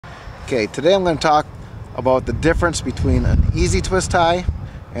Okay, today I'm going to talk about the difference between an easy twist tie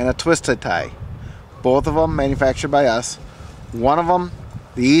and a twisted tie. Both of them manufactured by us. One of them,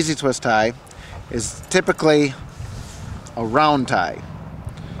 the easy twist tie, is typically a round tie.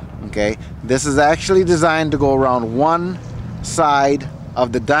 Okay, this is actually designed to go around one side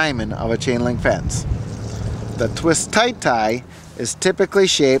of the diamond of a chain link fence. The twist tight tie is typically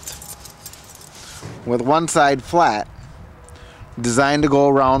shaped with one side flat, designed to go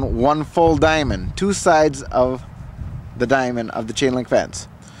around one full diamond, two sides of the diamond of the chain link fence.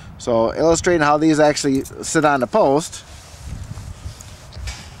 So illustrating how these actually sit on the post,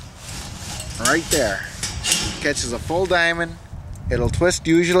 right there, catches a full diamond. It'll twist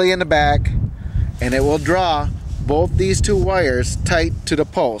usually in the back, and it will draw both these two wires tight to the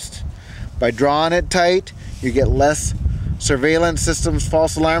post. By drawing it tight, you get less surveillance systems,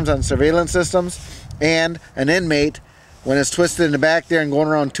 false alarms on surveillance systems, and an inmate, when it's twisted in the back there and going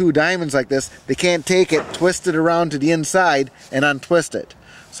around two diamonds like this, they can't take it, twist it around to the inside, and untwist it.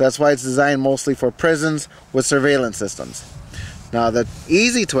 So that's why it's designed mostly for prisons with surveillance systems. Now the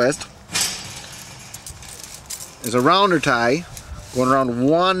easy twist is a rounder tie going around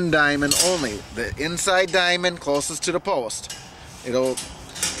one diamond only. The inside diamond closest to the post. It'll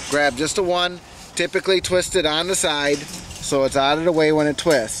grab just a one, typically twisted on the side, so it's out of the way when it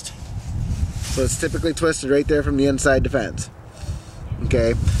twists. So it's typically twisted right there from the inside defense.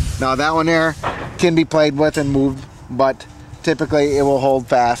 Okay, now that one there can be played with and moved, but typically it will hold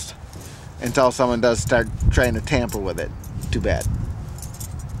fast until someone does start trying to tamper with it. Too bad.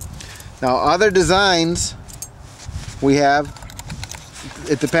 Now other designs we have,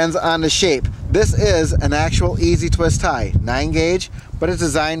 it depends on the shape. This is an actual easy twist tie, 9 gauge, but it's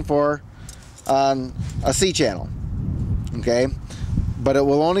designed for a C channel. Okay, but it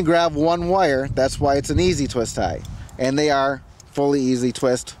will only grab one wire. That's why it's an easy twist tie, and they are fully easy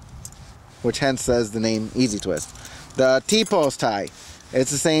twist, which hence says the name easy twist. The T-post tie,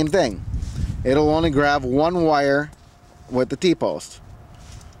 it's the same thing. It'll only grab one wire with the T-post,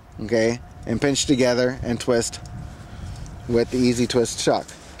 okay, and pinch together and twist with the easy twist chuck.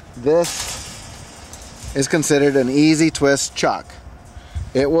 This is considered an easy twist chuck.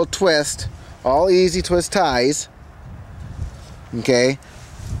 It will twist all easy twist ties, okay,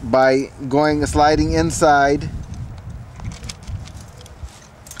 by sliding inside,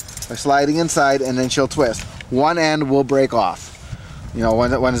 and then she'll twist. One end will break off, you know,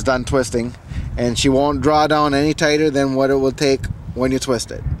 when it's done twisting, and she won't draw down any tighter than what it will take when you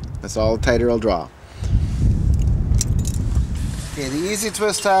twist it. That's all tighter it'll draw. Okay, the easy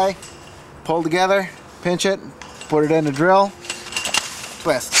twist tie, pull together, pinch it, put it in the drill,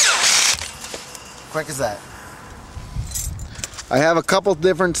 twist. Quick as that. I have a couple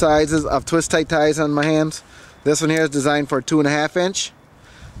different sizes of twist tight ties on my hands. This one here is designed for a 2.5 inch.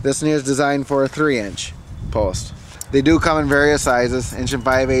 This one here is designed for a 3 inch post. They do come in various sizes,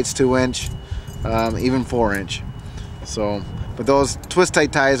 1.5", 2 inch, even 4 inch. So, but those twist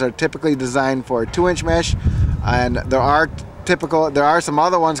tight ties are typically designed for a 2 inch mesh, and there are some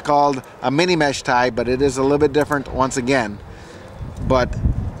other ones called a mini mesh tie, but it is a little bit different once again. But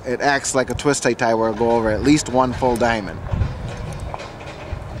it acts like a twist tight tie where it'll go over at least one full diamond.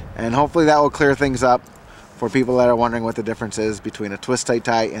 And hopefully that will clear things up for people that are wondering what the difference is between a twist tight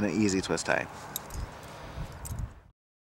tie and an easy twist tie.